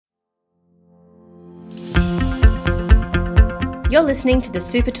You're listening to the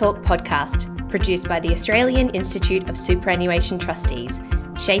Super Talk podcast, produced by the Australian Institute of Superannuation Trustees,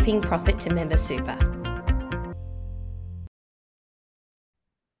 shaping profit to member super.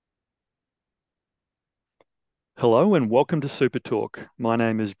 Hello and welcome to Super Talk. My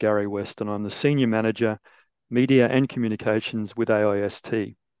name is Garry West and I'm the Senior Manager, Media and Communications with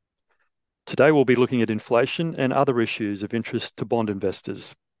AIST. Today we'll be looking at inflation and other issues of interest to bond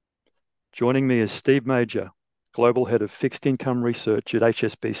investors. Joining me is Steve Major, Global Head of Fixed Income Research at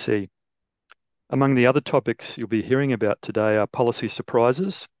HSBC. Among the other topics you'll be hearing about today are policy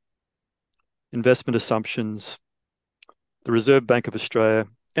surprises, investment assumptions, the Reserve Bank of Australia,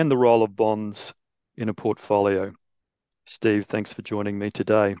 and the role of bonds in a portfolio. Steve, thanks for joining me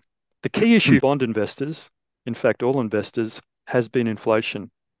today. The key issue for bond investors, in fact all investors, has been inflation.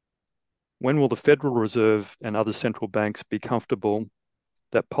 When will the Federal Reserve and other central banks be comfortable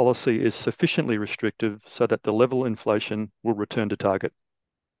that policy is sufficiently restrictive so that the level of inflation will return to target?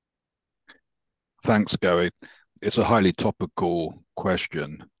 Thanks, Gary. It's a highly topical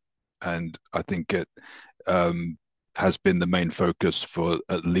question, and I think it has been the main focus for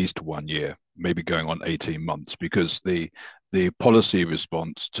at least 1 year, maybe going on 18 months, because the policy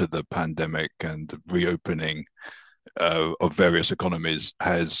response to the pandemic and reopening of various economies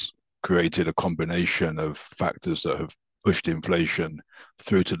has created a combination of factors that have pushed inflation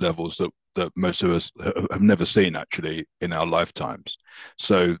through to levels that most of us have never seen actually in our lifetimes.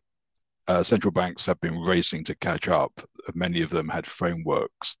 So central banks have been racing to catch up. Many of them had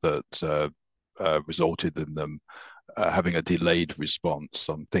frameworks that resulted in them having a delayed response.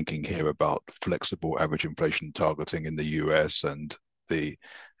 I'm thinking here about flexible average inflation targeting in the US and the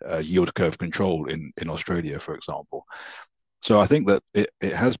yield curve control in Australia, for example. So I think that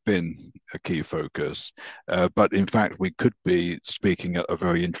it has been a key focus, but in fact we could be speaking at a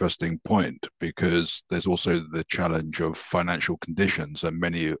very interesting point, because there's also the challenge of financial conditions, and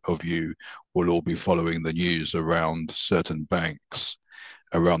many of you will all be following the news around certain banks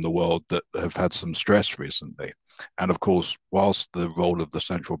around the world that have had some stress recently. And of course, whilst the role of the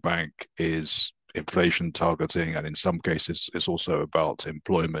central bank is inflation targeting, and in some cases it's also about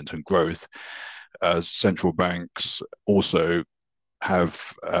employment and growth, central banks also have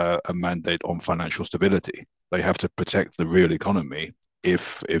a mandate on financial stability. They have to protect the real economy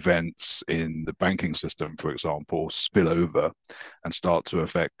if events in the banking system, for example, spill over and start to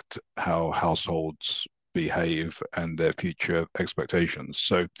affect how households behave and their future expectations.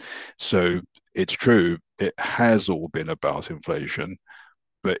 So it's true, it has all been about inflation,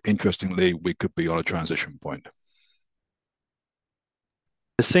 but interestingly, we could be on a transition point.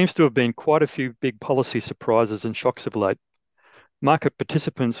 There seems to have been quite a few big policy surprises and shocks of late. Market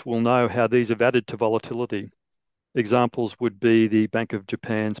participants will know how these have added to volatility. Examples would be the Bank of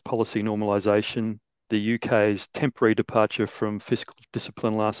Japan's policy normalisation, the UK's temporary departure from fiscal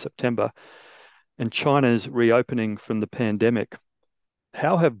discipline last September, and China's reopening from the pandemic.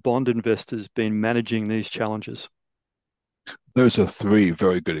 How have bond investors been managing these challenges? Those are three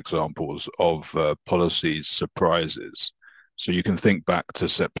very good examples of policy surprises. So you can think back to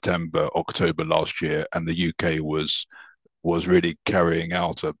September, October last year, and the UK was really carrying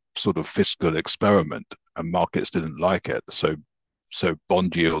out a sort of fiscal experiment, and markets didn't like it. So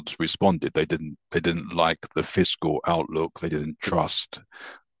bond yields responded. They didn't like the fiscal outlook. They didn't trust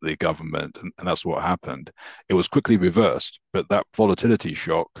the government, and that's what happened. It was quickly reversed, but that volatility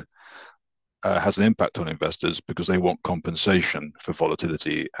shock has an impact on investors because they want compensation for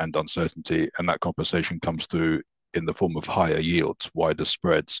volatility and uncertainty, and that compensation comes through in the form of higher yields, wider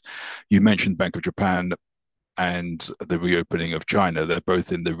spreads. You mentioned Bank of Japan and the reopening of China. They're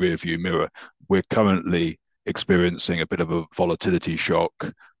both in the rearview mirror. We're currently experiencing a bit of a volatility shock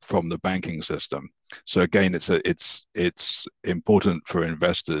from the banking system. So again, it's important for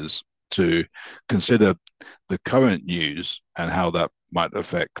investors to consider the current news and how that might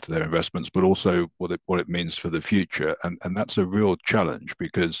affect their investments, but also what it means for the future. And that's a real challenge,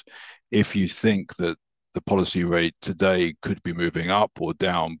 because if you think that the policy rate today could be moving up or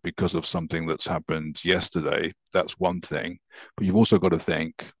down because of something that's happened yesterday, that's one thing. But you've also got to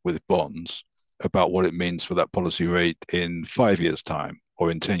think with bonds about what it means for that policy rate in 5 years' time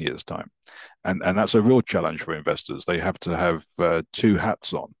or in 10 years' time. And that's a real challenge for investors. They have to have two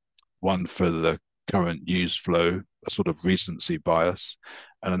hats on, one for the current news flow, a sort of recency bias,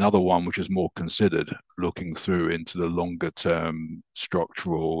 and another one which is more considered, looking through into the longer term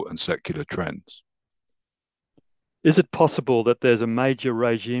structural and secular trends. Is it possible that there's a major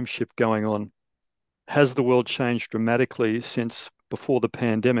regime shift going on? Has the world changed dramatically since before the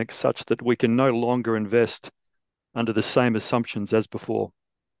pandemic, such that we can no longer invest under the same assumptions as before?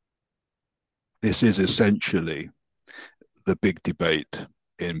 This is essentially the big debate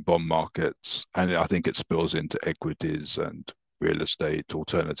in bond markets, and I think it spills into equities and real estate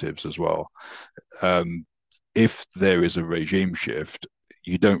alternatives as well. Um, if there is a regime shift,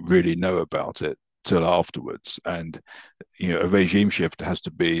 you don't really know about it till afterwards. And a regime shift has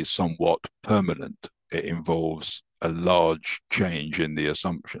to be somewhat permanent. It involves a large change in the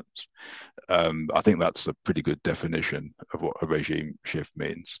assumptions. I think that's a pretty good definition of what a regime shift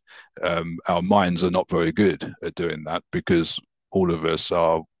means. Our minds are not very good at doing that because all of us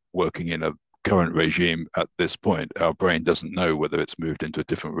are working in a current regime at this point. Our brain doesn't know whether it's moved into a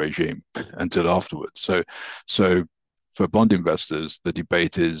different regime until afterwards. So for bond investors, the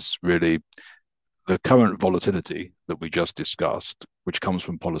debate is really the current volatility that we just discussed, which comes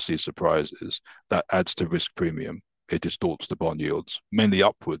from policy surprises, that adds to risk premium. It distorts the bond yields, mainly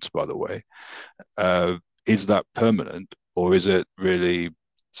upwards, by the way. Is that permanent, or is it really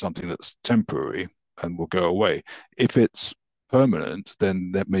something that's temporary and will go away? If it's permanent, then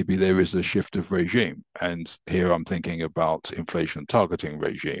that maybe there is a shift of regime. And here I'm thinking about inflation targeting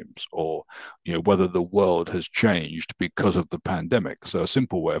regimes, or whether the world has changed because of the pandemic. So a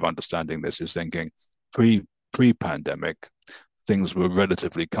simple way of understanding this is thinking pre-pandemic, things were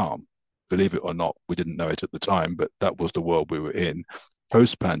relatively calm. Believe it or not, we didn't know it at the time, but that was the world we were in.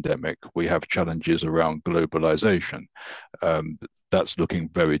 Post-pandemic, we have challenges around globalization. That's looking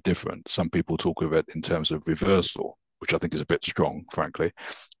very different. Some people talk of it in terms of reversal, which I think is a bit strong, frankly.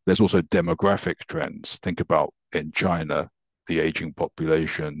 There's also demographic trends. Think about in China, the aging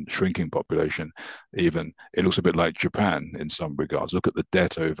population, shrinking population, even. It looks a bit like Japan in some regards. Look at the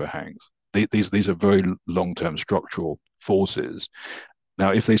debt overhangs. These are very long-term structural forces.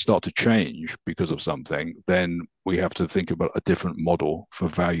 Now, if they start to change because of something, then we have to think about a different model for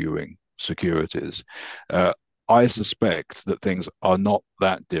valuing securities. I suspect that things are not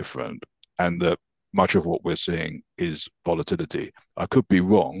that different and that much of what we're seeing is volatility. I could be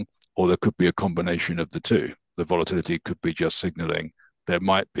wrong, or there could be a combination of the two. The volatility could be just signaling there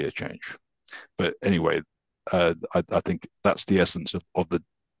might be a change. But anyway, I think that's the essence of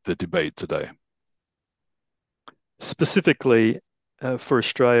the debate today. Specifically for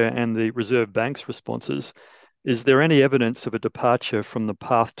Australia and the Reserve Bank's responses, is there any evidence of a departure from the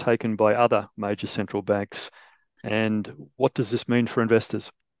path taken by other major central banks? And what does this mean for investors?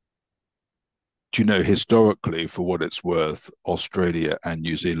 Do you know, historically, for what it's worth, Australia and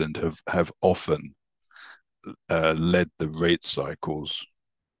New Zealand have often led the rate cycles.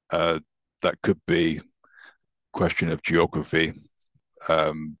 That could be question of geography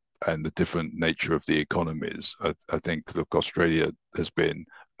and the different nature of the economies. I think, look, Australia has been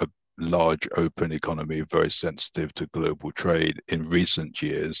a large open economy, very sensitive to global trade. In recent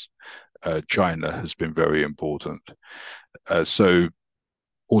years, China has been very important. So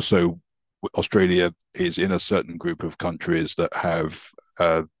also, Australia is in a certain group of countries that have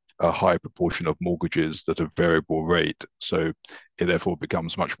a high proportion of mortgages that are variable rate. So it therefore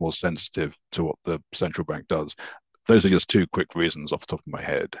becomes much more sensitive to what the central bank does. Those are just two quick reasons off the top of my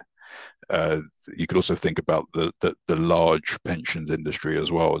head. You could also think about the large pensions industry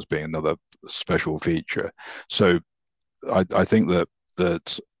as well as being another special feature. So I think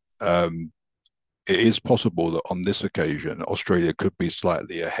that it is possible that on this occasion, Australia could be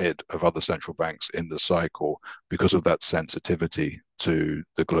slightly ahead of other central banks in the cycle because of that sensitivity to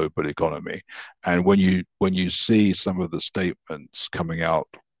the global economy. And when you see some of the statements coming out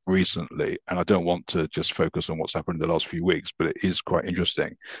recently, and I don't want to just focus on what's happened in the last few weeks, but it is quite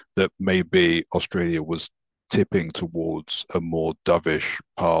interesting that maybe Australia was tipping towards a more dovish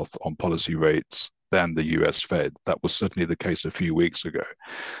path on policy rates than the US Fed. That was certainly the case a few weeks ago.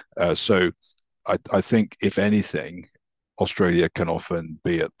 So I think, if anything, Australia can often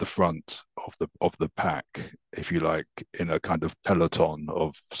be at the front of the pack, if you like, in a kind of peloton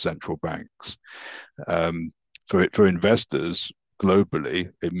of central banks. For investors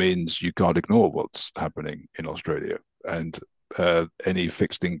globally, it means you can't ignore what's happening in Australia. And any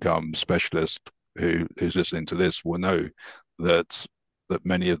fixed income specialist who's listening to this will know that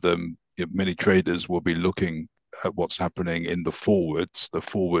many of them, many traders will be looking at what's happening in the forwards. The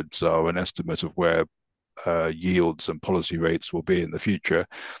forwards are an estimate of where yields and policy rates will be in the future.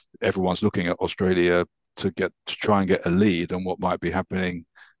 Everyone's looking at Australia to try and get a lead on what might be happening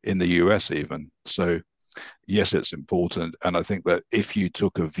in the US even. So yes, it's important. And I think that if you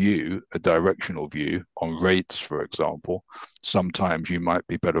took a directional view on rates, for example, sometimes you might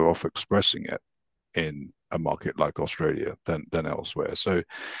be better off expressing it in a market like Australia than elsewhere. So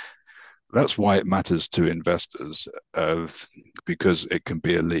that's why it matters to investors, because it can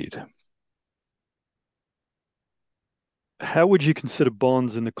be a lead. how would you consider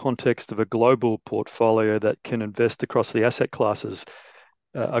bonds in the context of a global portfolio that can invest across the asset classes?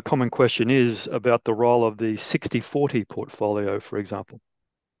 A common question is about the role of the 60-40 portfolio, for example.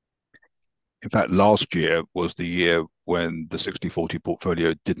 In fact, last year was the year when the 60-40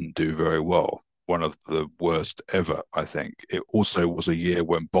 portfolio didn't do very well, one of the worst ever, I think. It also was a year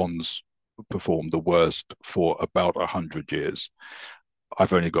when bonds performed the worst for about 100 years.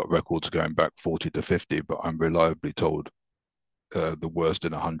 I've only got records going back 40 to 50, but I'm reliably told the worst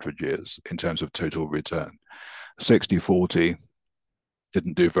in 100 years in terms of total return. 60-40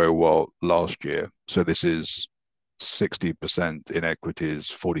 didn't do very well last year. So this is 60% in equities,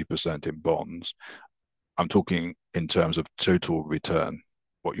 40% in bonds. I'm talking in terms of total return,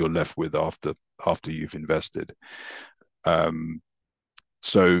 what you're left with after you've invested.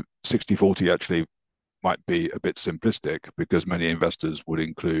 So 60-40 actually might be a bit simplistic because many investors would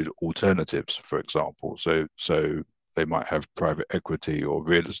include alternatives, for example. So they might have private equity or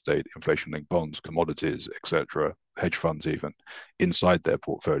real estate, inflation-linked bonds, commodities, etc., hedge funds even, inside their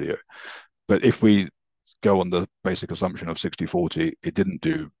portfolio. But if we go on the basic assumption of 60-40, it didn't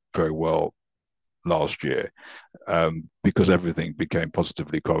do very well last year because everything became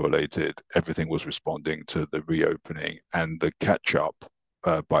positively correlated. Everything was responding to the reopening and the catch-up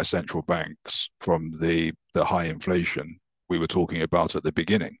by central banks from the high inflation we were talking about at the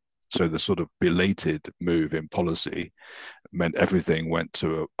beginning. So the sort of belated move in policy meant everything went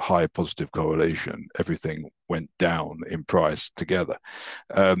to a high positive correlation. Everything went down in price together.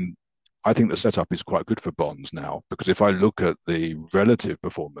 I think the setup is quite good for bonds now, because if I look at the relative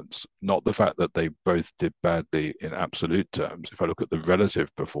performance, not the fact that they both did badly in absolute terms, if I look at the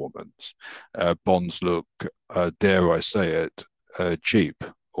relative performance, bonds look, dare I say it, cheap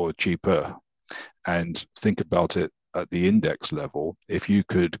or cheaper. And think about it at the index level, if you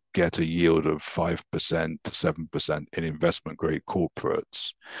could get a yield of 5% to 7% in investment grade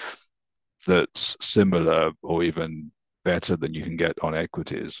corporates, that's similar or even better than you can get on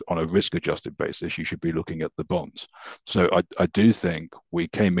equities on a risk adjusted basis, you should be looking at the bonds. So I do think we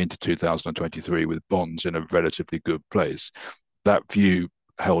came into 2023 with bonds in a relatively good place. That view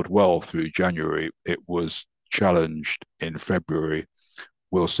held well through January. It was challenged in February.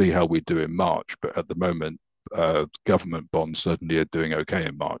 We'll see how we do in March, but at the moment, government bonds certainly are doing okay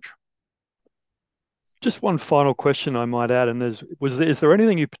in March. Just one final question I might add, and is there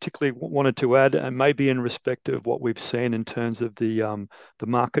anything you particularly wanted to add, and maybe in respect of what we've seen in terms of the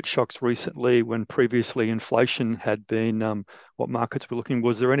market shocks recently, when previously inflation had been what markets were looking?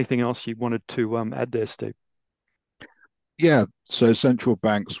 Was there anything else you wanted to add there, Steve? Yeah, so central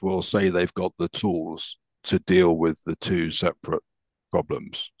banks will say they've got the tools to deal with the two separate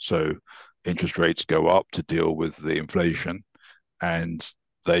problems. So interest rates go up to deal with the inflation, and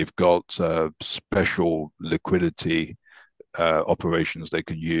they've got special liquidity operations they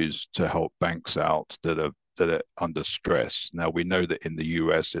can use to help banks out that are under stress. Now we know that in the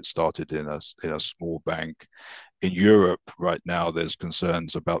US it started in a small bank. In Europe right now there's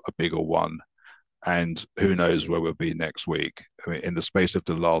concerns about a bigger one, and who knows where we'll be next week. I mean, in the space of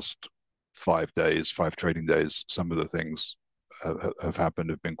the last 5 days, 5 trading days, some of the things have happened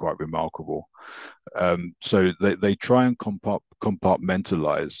have been quite remarkable. So they try and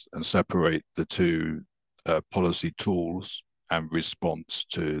compartmentalize and separate the two policy tools and response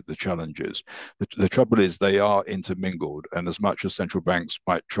to the challenges. The trouble is they are intermingled, and as much as central banks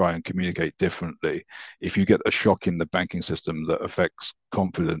might try and communicate differently, if you get a shock in the banking system that affects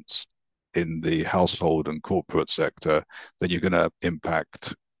confidence in the household and corporate sector, then you're going to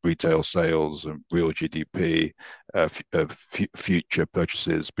impact retail sales and real GDP, future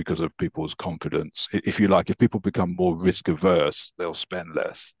purchases because of people's confidence. If you like, if people become more risk averse, they'll spend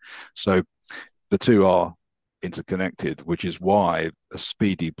less. So the two are interconnected, which is why a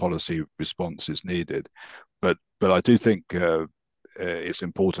speedy policy response is needed. But I do think it's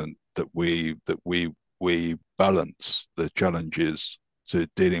important that we balance the challenges to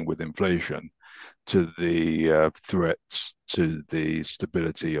dealing with inflation to the threats to the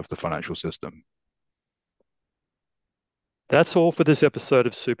stability of the financial system. That's all for this episode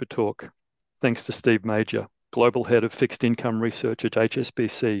of Super Talk. Thanks to Steve Major, Global Head of Fixed Income Research at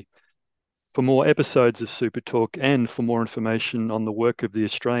HSBC. For more episodes of Super Talk and for more information on the work of the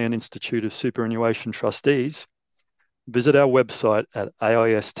Australian Institute of Superannuation Trustees, visit our website at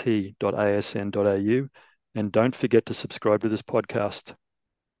aist.asn.au, and don't forget to subscribe to this podcast.